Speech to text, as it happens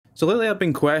So lately I've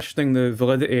been questioning the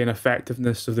validity and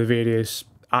effectiveness of the various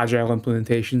Agile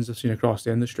implementations I've seen across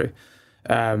the industry,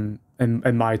 in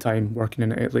my time working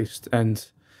in it at least, and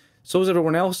so has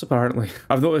everyone else apparently.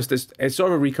 I've noticed it's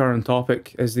sort of a recurrent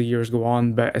topic as the years go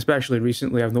on, but especially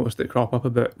recently I've noticed it crop up a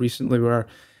bit recently where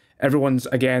everyone's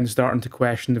again starting to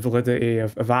question the validity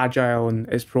of Agile and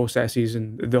its processes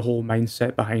and the whole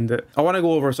mindset behind it. I want to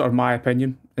go over sort of my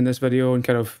opinion in this video and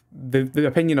kind of the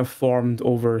opinion I've formed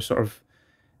over sort of,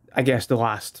 I guess, the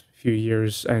last few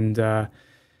years, and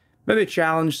maybe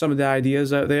challenge some of the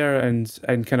ideas out there and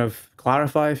kind of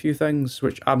clarify a few things,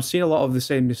 which I'm seeing a lot of the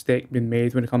same mistake being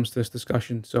made when it comes to this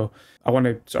discussion. So I want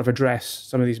to sort of address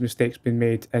some of these mistakes being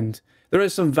made, and there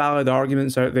is some valid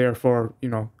arguments out there for, you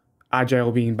know,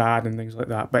 Agile being bad and things like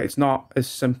that, but it's not as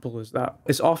simple as that.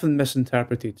 It's often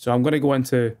misinterpreted. So I'm going to go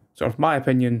into sort of my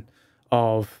opinion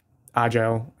of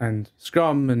Agile and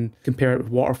Scrum and compare it with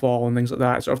Waterfall and things like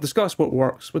that. Sort of discuss what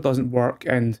works, what doesn't work,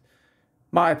 and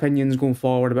my opinions going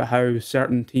forward about how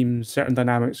certain teams, certain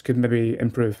dynamics could maybe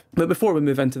improve. But before we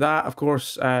move into that, of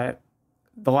course, the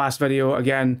last video,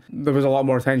 again, there was a lot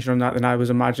more attention on that than I was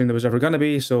imagining there was ever going to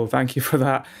be, so thank you for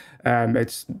that.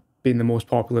 It's been the most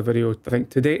popular video, I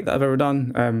think, to date that I've ever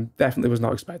done. Definitely was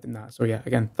not expecting that. So yeah,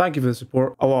 again, thank you for the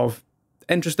support. A lot of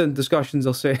interesting discussions,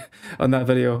 I'll say, on that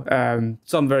video.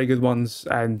 Some very good ones,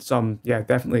 and some, yeah,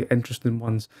 definitely interesting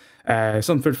ones.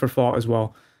 Some food for thought as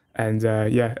well. And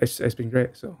yeah, it's been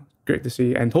great. So great to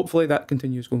see, and hopefully that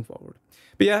continues going forward.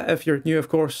 But yeah, if you're new, of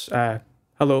course,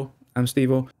 hello, I'm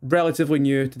Stevo. Relatively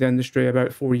new to the industry,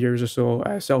 about 4 years or so,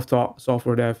 self-taught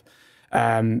software dev.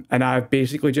 And I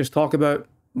basically just talk about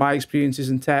my experiences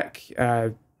in tech,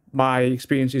 my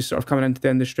experiences sort of coming into the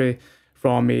industry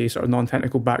from a sort of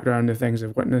non-technical background, the things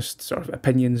I've witnessed, sort of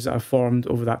opinions that I've formed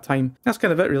over that time. That's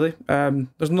kind of it, really.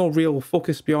 There's no real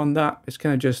focus beyond that. It's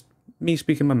kind of just me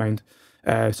speaking my mind.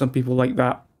 Some people like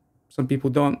that, some people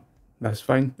don't. That's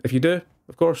fine. If you do,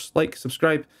 of course, like,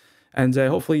 subscribe, and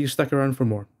hopefully you stick around for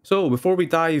more. So before we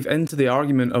dive into the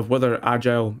argument of whether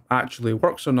Agile actually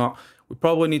works or not, we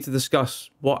probably need to discuss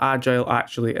what Agile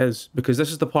actually is, because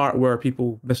this is the part where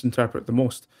people misinterpret the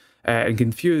most and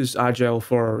confuse Agile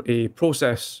for a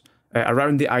process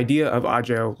around the idea of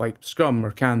Agile, like Scrum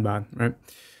or Kanban,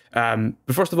 right?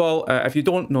 But first of all, if you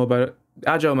don't know about it,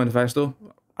 Agile Manifesto,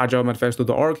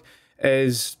 agilemanifesto.org,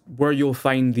 is where you'll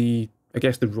find the, I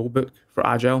guess, the rulebook for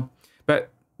Agile. But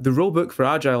the rulebook for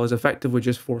Agile is effectively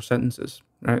just 4 sentences,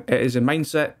 right? It is a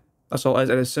mindset. That's all it is.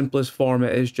 In its simplest form,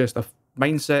 it is just a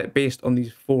mindset based on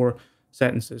these 4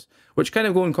 sentences, which kind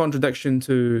of go in contradiction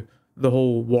to the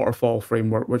whole waterfall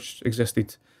framework, which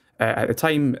existed at the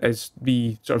time as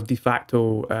the sort of de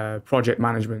facto project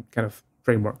management kind of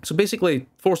framework. So basically,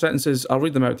 4 sentences. I'll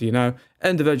read them out to you now.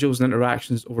 Individuals and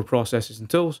interactions over processes and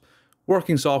tools.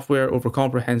 Working software over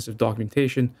comprehensive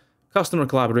documentation, customer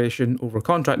collaboration over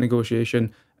contract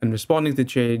negotiation, and responding to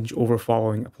change over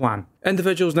following a plan.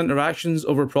 Individuals and interactions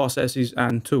over processes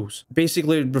and tools.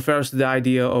 Basically refers to the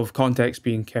idea of context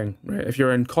being king, right? If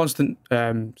you're in constant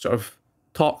sort of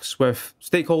talks with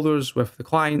stakeholders, with the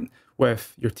client,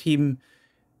 with your team,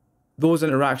 those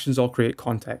interactions all create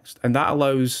context, and that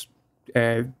allows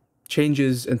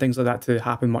changes and things like that to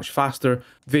happen much faster.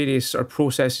 Various sort of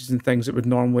processes and things that would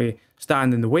normally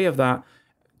stand in the way of that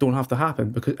don't have to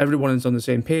happen because everyone is on the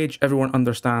same page, everyone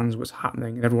understands what's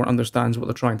happening, and everyone understands what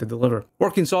they're trying to deliver.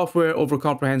 Working software over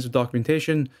comprehensive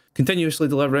documentation, continuously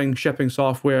delivering, shipping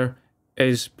software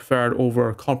is preferred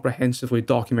over comprehensively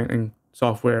documenting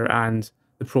software and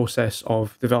the process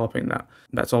of developing that.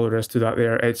 That's all there is to that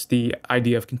there. It's the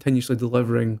idea of continuously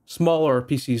delivering smaller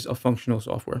pieces of functional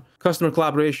software. Customer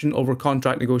collaboration over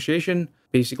contract negotiation,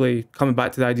 basically coming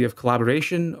back to the idea of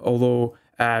collaboration, although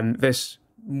this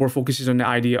more focuses on the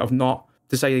idea of not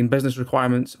deciding business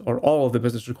requirements or all of the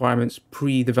business requirements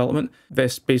pre-development.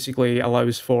 This basically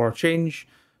allows for change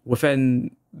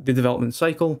within the development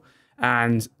cycle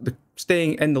and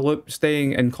staying in the loop,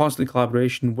 staying in constant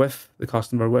collaboration with the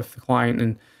customer, with the client,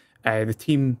 and the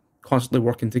team constantly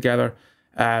working together.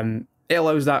 It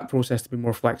allows that process to be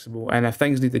more flexible. And if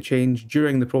things need to change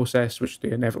during the process, which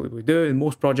they inevitably do in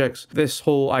most projects, this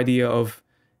whole idea of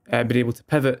being able to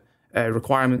pivot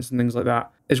requirements and things like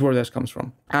that is where this comes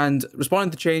from. And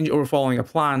responding to change over following a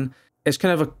plan is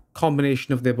kind of a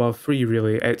combination of the above 3,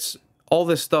 really. It's all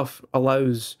this stuff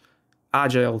allows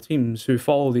Agile teams who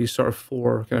follow these sort of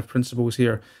 4 kind of principles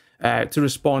here to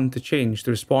respond to change,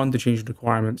 to respond to changing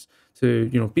requirements, to,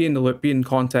 you know, be in the loop, be in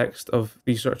context of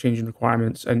these sort of changing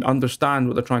requirements and understand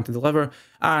what they're trying to deliver,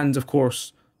 and of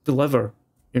course deliver,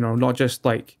 you know, not just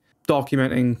like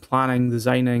documenting, planning,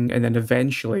 designing, and then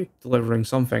eventually delivering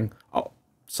something.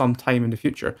 some time in the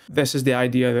future. This is the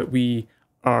idea that we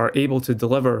are able to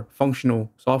deliver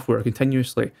functional software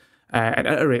continuously and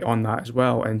iterate on that as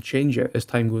well and change it as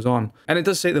time goes on. And it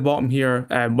does say at the bottom here,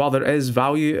 while there is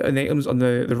value in the items on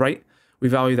the right, we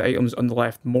value the items on the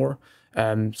left more.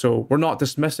 So we're not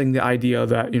dismissing the idea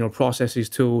that, processes,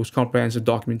 tools, comprehensive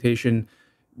documentation,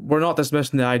 we're not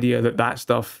dismissing the idea that that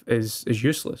stuff is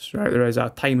useless, right? There is a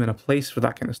time and a place for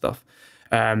that kind of stuff.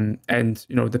 And,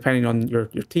 depending on your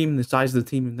team, the size of the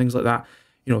team and things like that,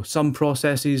 some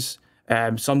processes,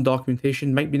 some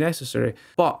documentation might be necessary.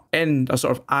 But in a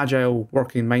sort of agile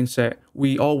working mindset,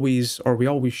 we always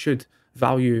should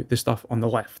value the stuff on the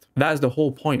left. That is the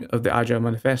whole point of the Agile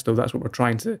Manifesto. That's what we're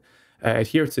trying to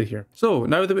adhere to here. So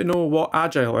now that we know what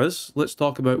Agile is, let's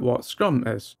talk about what Scrum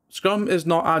is. Scrum is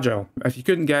not Agile. If you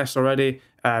couldn't guess already,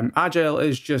 Agile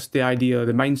is just the idea,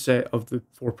 the mindset of the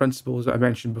 4 principles that I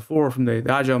mentioned before from the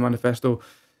Agile Manifesto.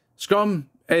 Scrum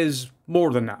is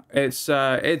more than that. It's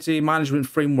a management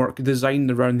framework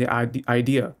designed around the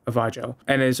idea of Agile.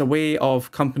 And it's a way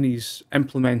of companies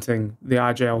implementing the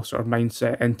Agile sort of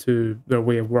mindset into their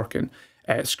way of working.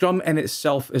 Scrum in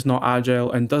itself is not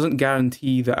Agile and doesn't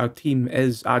guarantee that a team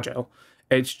is Agile.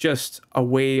 It's just a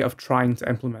way of trying to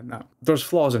implement that. There's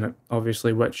flaws in it,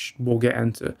 obviously, which we'll get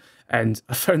into. And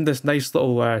I found this nice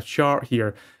little chart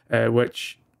here,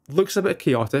 which looks a bit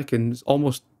chaotic and is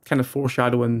almost kind of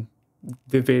foreshadowing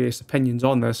the various opinions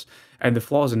on this and the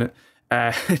flaws in it,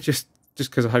 just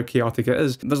because of how chaotic it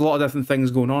is. There's a lot of different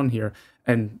things going on here.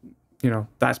 And,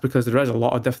 that's because there is a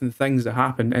lot of different things that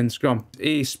happen in Scrum.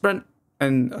 A sprint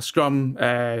in a Scrum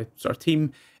sort of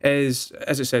team is,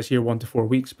 as it says here, 1 to 4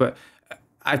 weeks, but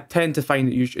I tend to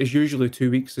find it's usually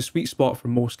 2 weeks. The sweet spot for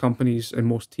most companies and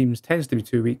most teams tends to be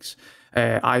 2 weeks.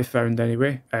 I found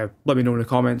anyway. Let me know in the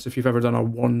comments if you've ever done a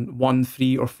 1,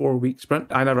 3, or 4 week sprint.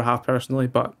 I never have personally,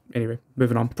 but anyway,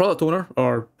 moving on. Product owner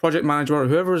or project manager or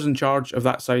whoever is in charge of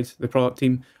that side, the product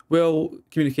team, will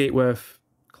communicate with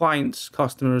clients,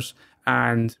 customers,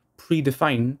 and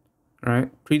predefine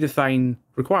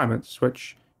requirements,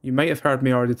 which you might have heard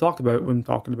me already talk about when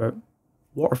talking about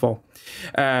waterfall.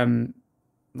 I'm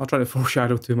not trying to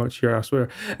foreshadow too much here, I swear.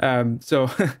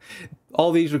 So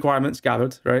all these requirements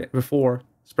gathered, right, before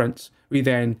sprints, we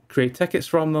then create tickets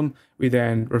from them, we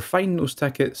then refine those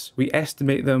tickets, we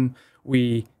estimate them,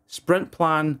 we sprint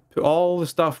plan, put all the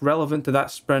stuff relevant to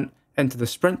that sprint into the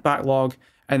sprint backlog,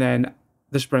 and then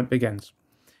the sprint begins.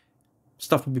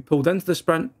 Stuff will be pulled into the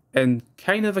sprint in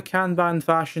kind of a Kanban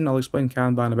fashion. I'll explain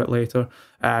Kanban a bit later.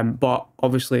 But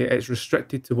obviously it's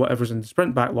restricted to whatever's in the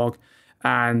sprint backlog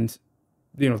and,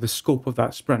 the scope of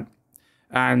that sprint.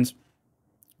 And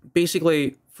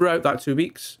basically throughout that 2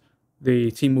 weeks, the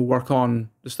team will work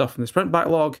on the stuff in the sprint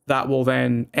backlog. That will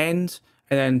then end.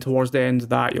 And then towards the end of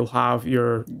that, you'll have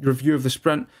your review of the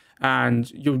sprint, and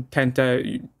you'll tend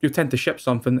to ship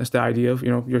something. That's the idea of,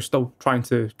 you're still trying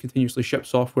to continuously ship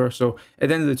software. So at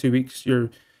the end of the 2 weeks,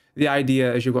 the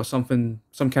idea is you've got some kind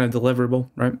of deliverable,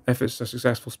 right? If it's a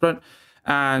successful sprint,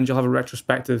 and you'll have a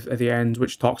retrospective at the end,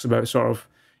 which talks about sort of,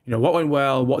 what went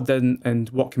well, what didn't, and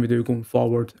what can we do going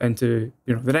forward into,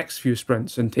 the next few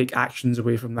sprints, and take actions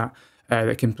away from that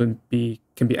that can be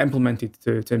implemented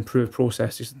to improve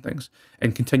processes and things,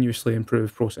 and continuously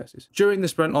improve processes. During the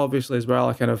sprint, obviously, as well,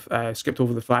 I kind of skipped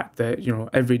over the fact that,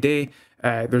 every day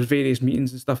there's various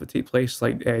meetings and stuff that take place,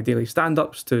 like daily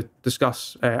stand-ups to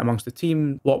discuss amongst the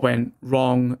team what went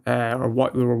wrong or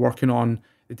what we were working on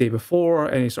the day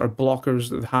before, any sort of blockers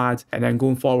that they had, and then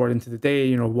going forward into the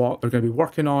day, what they're going to be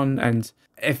working on, and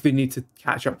if they need to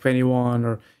catch up with anyone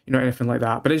or, anything like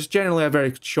that. But it's generally a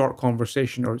very short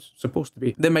conversation, or it's supposed to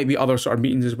be. There might be other sort of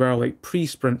meetings as well, like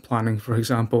pre-sprint planning, for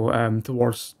example,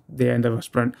 towards the end of a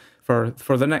sprint for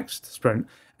the next sprint.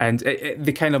 And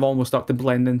they kind of almost start to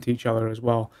blend into each other as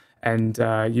well. And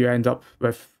you end up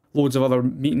with loads of other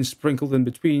meetings sprinkled in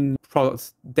between,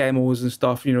 product demos and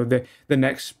stuff. The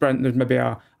next sprint, there's maybe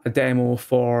a demo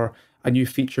for a new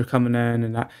feature coming in,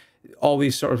 and that. All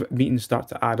these sort of meetings start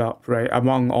to add up, right,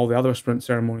 among all the other sprint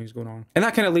ceremonies going on. And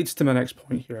that kind of leads to my next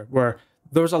point here, where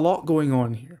there's a lot going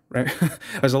on here, right?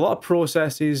 There's a lot of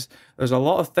processes, there's a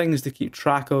lot of things to keep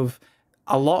track of,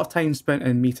 a lot of time spent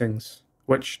in meetings,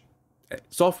 which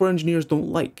software engineers don't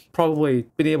like. Probably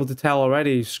been able to tell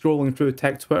already, scrolling through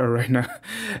tech Twitter right now.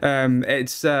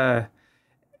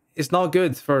 It's not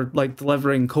good for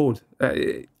delivering code.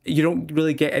 You don't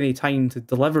really get any time to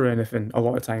deliver anything a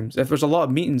lot of times. If there's a lot of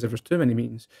meetings, if there's too many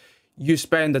meetings, you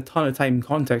spend a ton of time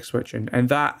context switching. And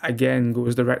that, again,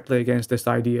 goes directly against this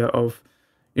idea of,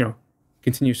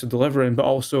 continuously delivering, but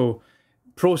also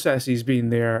processes being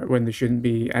there when they shouldn't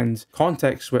be, and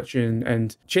context switching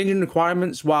and changing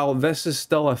requirements. While this is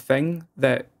still a thing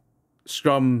that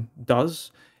Scrum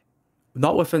does,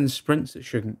 not within sprints it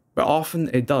shouldn't, but often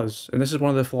it does. And this is one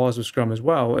of the flaws of Scrum as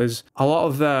well, is a lot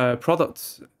of the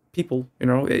product people,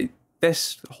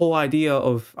 this whole idea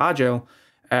of Agile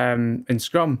in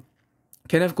Scrum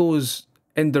kind of goes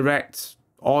in direct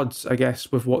odds, I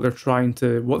guess, with what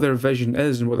their vision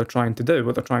is and what they're trying to do,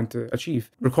 what they're trying to achieve.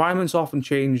 Requirements often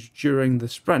change during the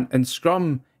sprint, and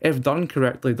Scrum, if done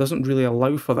correctly, doesn't really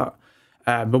allow for that.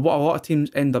 But what a lot of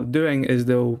teams end up doing is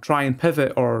they'll try and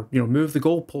pivot or move the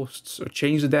goalposts or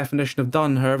change the definition of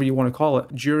done, however you want to call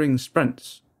it, during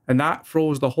sprints. And that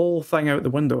throws the whole thing out the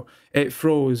window. It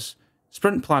throws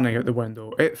sprint planning out the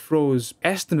window. It throws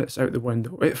estimates out the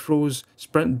window. It throws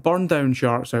sprint burn down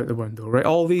charts out the window, right?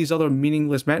 All these other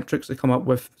meaningless metrics that come up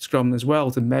with Scrum as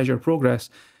well to measure progress.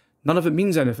 None of it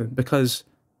means anything because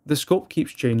the scope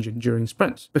keeps changing during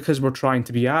sprints, because we're trying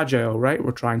to be agile, right?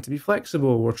 We're trying to be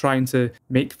flexible. We're trying to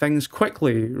make things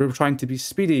quickly. We're trying to be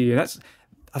speedy. And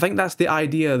I think that's the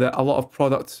idea that a lot of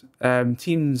product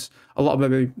teams, a lot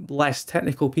of maybe less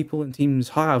technical people in teams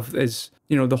have, is,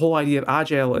 the whole idea of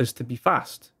Agile is to be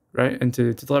fast, right? And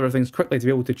to deliver things quickly, to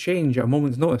be able to change at a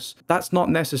moment's notice. That's not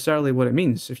necessarily what it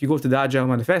means. If you go to the Agile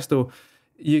Manifesto,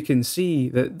 you can see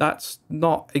that that's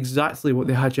not exactly what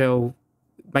the Agile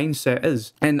mindset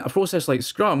is. And a process like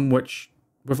Scrum, which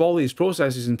with all these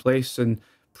processes in place and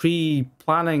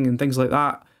pre-planning and things like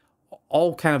that,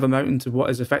 all kind of amounting to what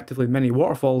is effectively many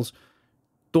waterfalls,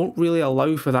 don't really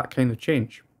allow for that kind of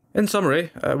change. In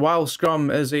summary, while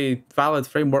Scrum is a valid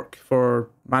framework for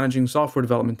managing software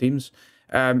development teams,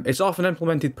 it's often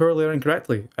implemented poorly or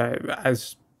incorrectly,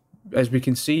 as we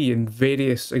can see in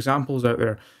various examples out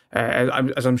there,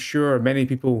 as I'm sure many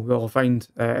people will find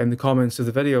in the comments of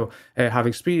the video have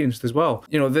experienced as well.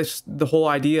 The whole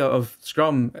idea of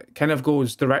Scrum kind of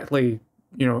goes directly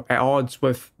at odds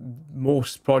with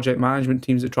most project management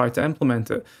teams that try to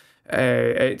implement it.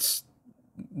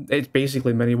 It's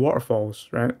basically many waterfalls,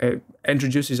 right? It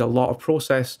introduces a lot of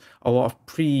process, a lot of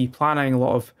pre-planning, a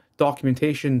lot of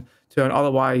documentation to an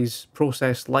otherwise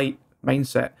process-light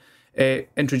mindset. It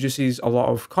introduces a lot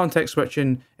of context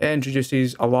switching. It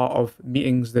introduces a lot of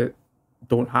meetings that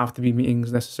don't have to be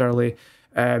meetings necessarily.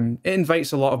 It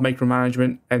invites a lot of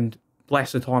micromanagement and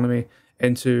less autonomy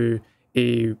into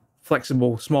a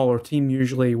flexible, smaller team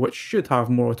usually, which should have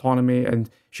more autonomy and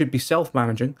should be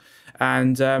self-managing.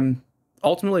 And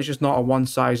ultimately, it's just not a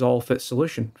one-size-all-fits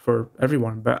solution for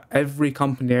everyone. But every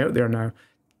company out there now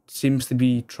seems to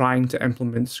be trying to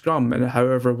implement Scrum in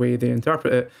however way they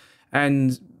interpret it.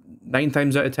 And 9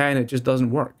 times out of 10, it just doesn't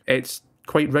work. It's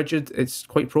quite rigid. It's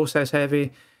quite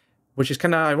process-heavy, which is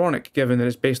kind of ironic given that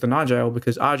it's based on Agile,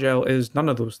 because Agile is none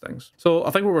of those things. So I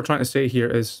think what we're trying to say here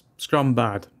is Scrum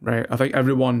bad, right? I think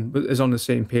everyone is on the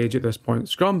same page at this point.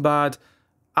 Scrum bad,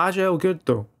 Agile good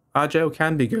though. Agile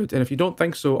can be good. And if you don't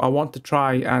think so, I want to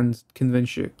try and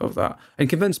convince you of that and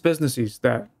convince businesses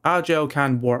that Agile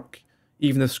can work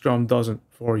even if Scrum doesn't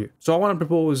for you. So I want to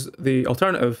propose the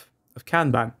alternative of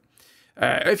Kanban.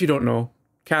 If you don't know,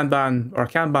 Kanban or a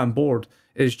Kanban board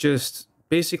is just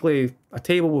basically a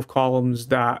table with columns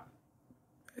that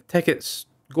tickets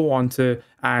go onto,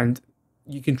 and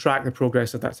you can track the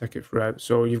progress of that ticket throughout.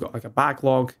 So you've got like a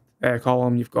backlog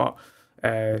column, you've got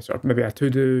sort of maybe a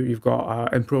to-do, you've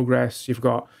got in progress, you've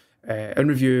got in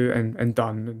review and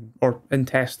done, or in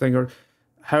testing, or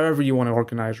however you want to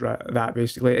organize that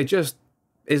basically. It just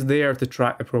is there to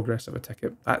track the progress of a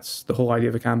ticket. That's the whole idea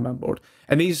of a Kanban board.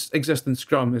 And these exist in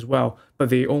Scrum as well, but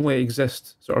they only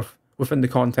exist sort of within the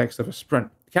context of a sprint.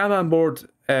 The Kanban board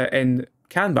in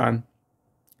Kanban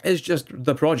is just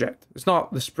the project. It's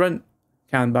not the sprint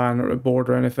Kanban or a board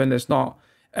or anything. It's not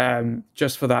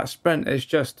just for that sprint. It's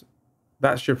just,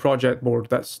 that's your project board.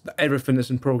 That's everything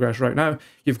that's in progress right now.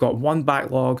 You've got one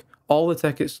backlog, all the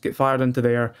tickets get fired into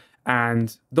there,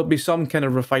 and there'll be some kind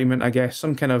of refinement, I guess,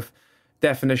 some kind of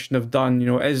definition of done.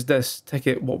 Is this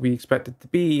ticket what we expect it to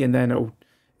be? And then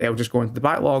it'll just go into the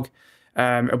backlog.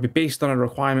 It'll be based on a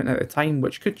requirement at the time,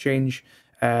 which could change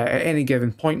at any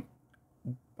given point,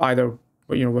 either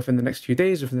within the next few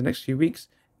days, within the next few weeks.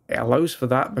 It allows for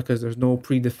that because there's no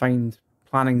predefined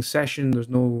planning session, there's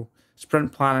no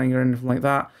sprint planning or anything like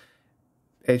that.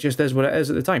 It just is what it is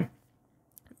at the time.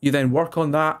 You then work on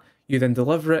that, you then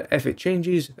deliver it. If it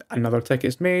changes, another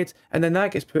ticket's made, and then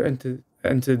that gets put into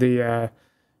the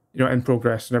in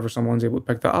progress whenever someone's able to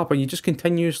pick that up, and you just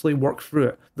continuously work through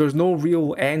it. There's no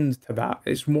real end to that.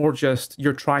 It's more just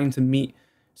you're trying to meet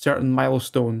certain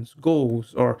milestones,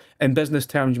 goals, or in business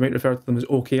terms you might refer to them as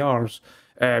OKRs,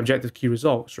 objective key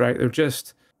results, right? They're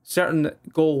just certain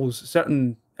goals,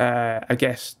 certain I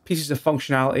guess pieces of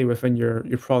functionality within your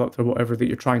product or whatever that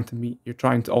you're trying to meet, you're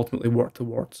trying to ultimately work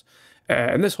towards.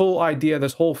 And this whole idea,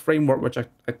 this whole framework, which I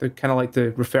kind of like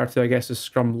to refer to, I guess, as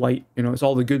Scrum Light. You know, it's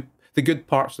all the good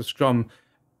parts of Scrum,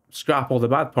 scrap all the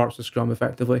bad parts of Scrum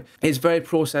effectively. It's very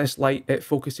process light. It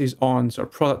focuses on sort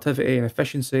of productivity and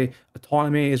efficiency,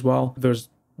 autonomy as well. There's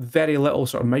very little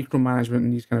sort of micromanagement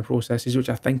in these kind of processes, which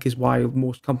I think is why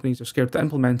most companies are scared to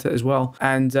implement it as well.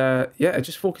 And yeah, it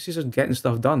just focuses on getting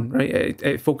stuff done, right?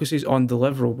 It focuses on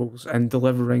deliverables and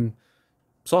delivering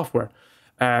software.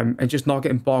 And just not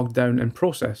getting bogged down in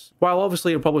process. While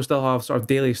obviously you'll probably still have sort of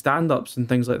daily stand-ups and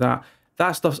things like that,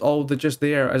 that stuff's all just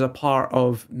there as a part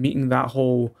of meeting that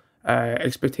whole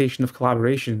expectation of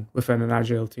collaboration within an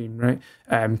Agile team, right?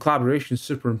 Collaboration is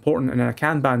super important, and in a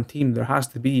Kanban team, there has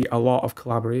to be a lot of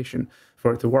collaboration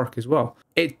for it to work as well.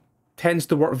 It tends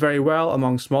to work very well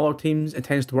among smaller teams. It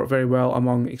tends to work very well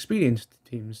among experienced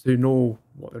teams who know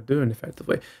what they're doing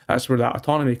effectively. That's where that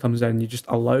autonomy comes in. You just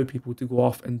allow people to go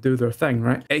off and do their thing,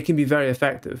 right? It can be very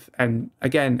effective. And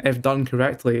again, if done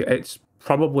correctly, it's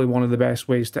probably one of the best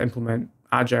ways to implement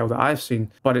Agile that I've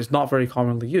seen, but it's not very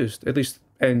commonly used, at least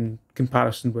in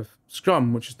comparison with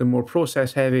Scrum, which is the more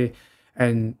process heavy.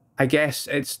 And I guess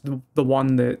it's the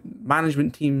one that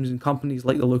management teams and companies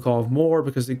like the look of more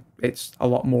because it's a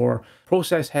lot more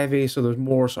process heavy. So there's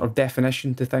more sort of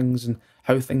definition to things and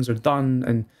how things are done.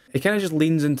 And it kind of just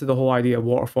leans into the whole idea of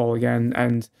waterfall again.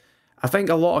 And I think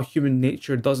a lot of human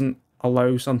nature doesn't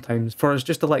allow sometimes for us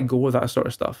just to let go of that sort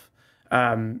of stuff.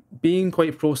 Being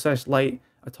quite process light,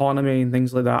 autonomy and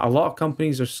things like that, a lot of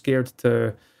companies are scared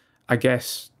to, I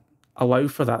guess, allow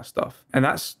for that stuff. And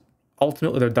that's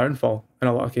ultimately their downfall in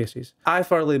a lot of cases. I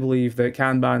thoroughly believe that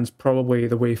Kanban's probably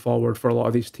the way forward for a lot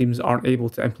of these teams that aren't able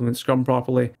to implement Scrum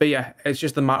properly. But yeah, it's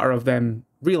just a matter of them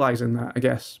realizing that, I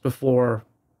guess, before,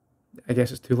 I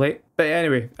guess, it's too late. But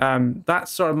anyway,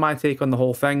 that's sort of my take on the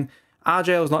whole thing.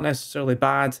 Agile is not necessarily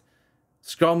bad.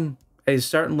 Scrum is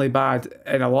certainly bad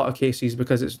in a lot of cases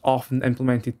because it's often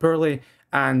implemented poorly,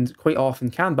 and quite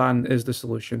often Kanban is the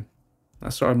solution.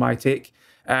 That's sort of my take.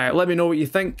 Let me know what you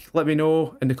think. Let me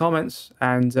know in the comments,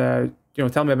 and you know,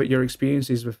 tell me about your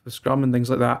experiences with Scrum and things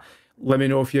like that. Let me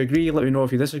know if you agree. Let me know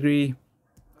if you disagree.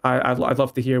 I'd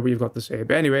love to hear what you've got to say.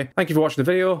 But anyway, thank you for watching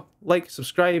the video. Like,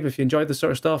 subscribe if you enjoyed this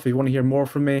sort of stuff, if you want to hear more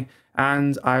from me,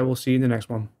 and I will see you in the next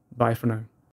one. Bye for now.